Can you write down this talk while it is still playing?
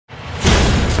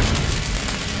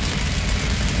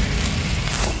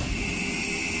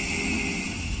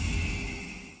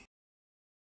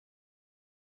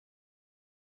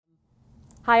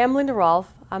Hi, I'm Linda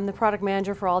Rolfe. I'm the product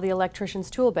manager for all the electrician's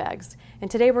tool bags.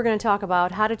 And today we're going to talk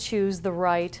about how to choose the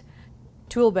right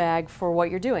tool bag for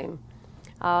what you're doing.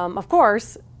 Of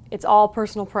course, it's all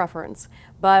personal preference,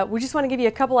 but we just want to give you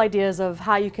a couple ideas of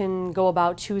how you can go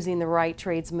about choosing the right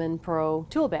Tradesman Pro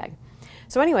tool bag.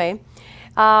 So anyway,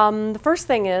 the first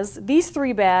thing is these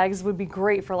three bags would be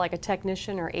great for like a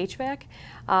technician or HVAC.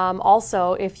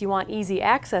 Also, if you want easy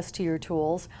access to your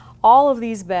tools, all of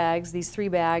these bags, these three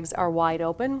bags, are wide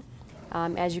open.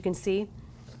 As you can see,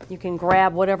 you can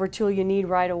grab whatever tool you need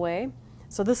right away.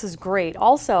 So this is great.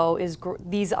 Also,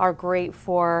 these are great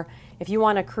for if you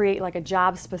want to create like a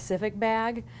job-specific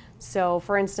bag. So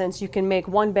for instance, you can make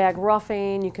one bag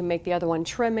roughing, you can make the other one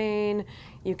trimming,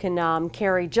 you can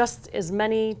carry just as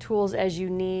many tools as you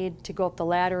need to go up the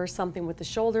ladder or something with the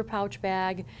shoulder pouch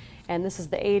bag. And this is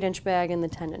the 8-inch bag and the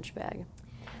 10-inch bag.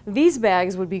 These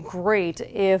bags would be great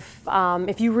if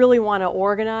you really want to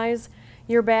organize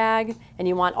your bag and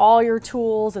you want all your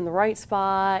tools in the right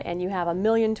spot and you have a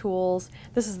million tools.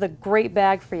 This is the great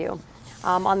bag for you.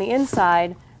 On the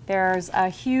inside, there's a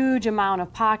huge amount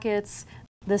of pockets.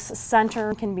 This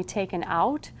center can be taken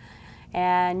out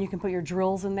and you can put your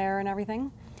drills in there and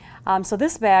everything. So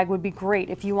this bag would be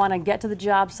great if you want to get to the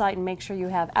job site and make sure you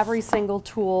have every single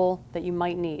tool that you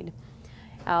might need.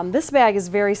 This bag is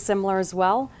very similar as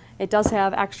well. It does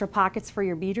have extra pockets for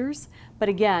your beaters, but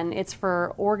again, it's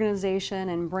for organization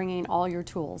and bringing all your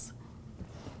tools.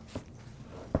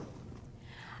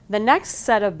 The next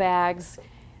set of bags,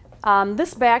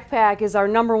 this backpack is our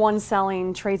 #1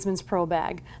 selling Tradesman's Pro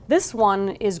bag. This one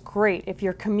is great if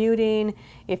you're commuting,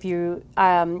 if you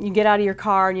get out of your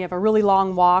car and you have a really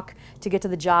long walk to get to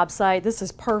the job site. This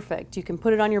is perfect. You can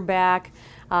put it on your back,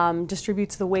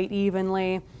 distributes the weight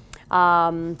evenly.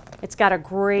 It's got a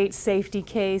great safety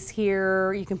case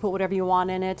here. You can put whatever you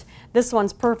want in it. This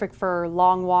one's perfect for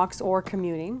long walks or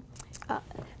commuting.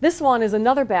 This one is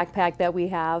another backpack that we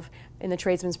have in the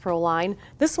Tradesman's Pro line.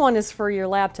 This one is for your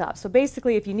laptop. So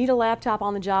basically, if you need a laptop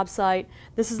on the job site,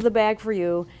 this is the bag for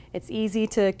you. It's easy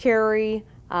to carry.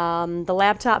 The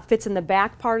laptop fits in the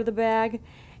back part of the bag,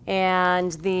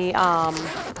 and here,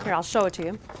 I'll show it to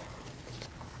you.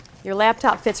 Your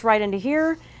laptop fits right into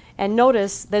here. And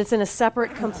notice that it's in a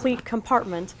separate, complete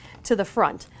compartment to the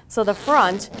front. So the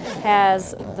front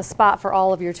has the spot for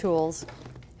all of your tools,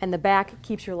 and the back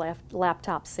keeps your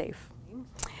laptop safe.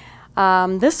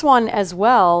 This one as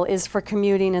well is for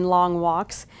commuting and long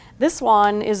walks. This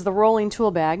one is the rolling tool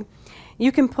bag.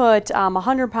 You can put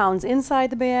 100 pounds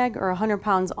inside the bag or 100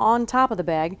 pounds on top of the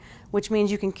bag, which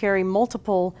means you can carry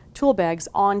multiple tool bags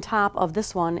on top of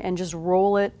this one and just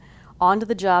roll it onto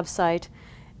the job site.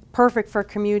 Perfect for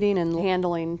commuting and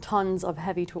handling tons of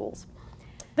heavy tools.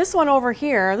 This one over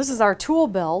here, this is our tool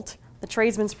belt, the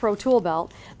Tradesman's Pro tool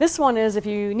belt. This one is if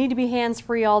you need to be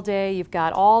hands-free all day, you've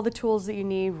got all the tools that you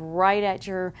need right at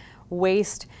your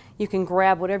waist. You can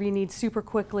grab whatever you need super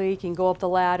quickly. You can go up the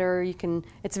ladder.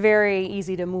 It's very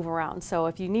easy to move around. So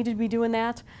if you need to be doing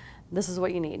that, this is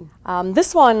what you need.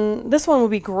 This one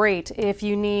would be great if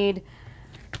you need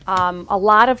a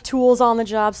lot of tools on the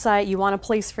job site. You want a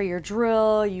place for your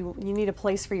drill, you need a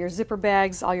place for your zipper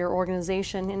bags, all your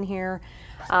organization in here.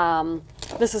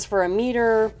 This is for a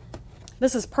meter.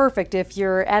 This is perfect if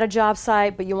you're at a job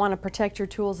site but you want to protect your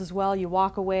tools as well. You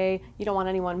walk away, you don't want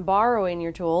anyone borrowing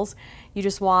your tools. You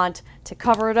just want to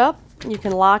cover it up. You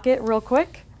can lock it real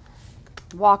quick,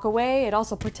 walk away. It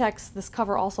also protects, this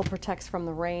cover also protects from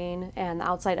the rain and the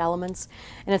outside elements,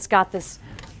 and it's got this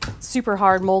super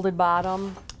hard molded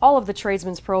bottom. All of the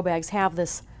Tradesman's Pro bags have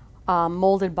this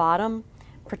molded bottom.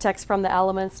 Protects from the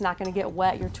elements, not going to get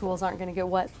wet. Your tools aren't going to get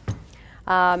wet.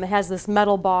 It has this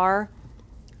metal bar,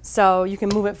 so you can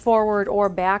move it forward or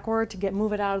backward to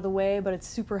move it out of the way, but it's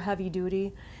super heavy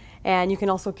duty. And you can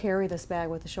also carry this bag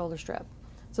with a shoulder strap.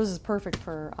 So this is perfect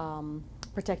for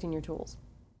protecting your tools.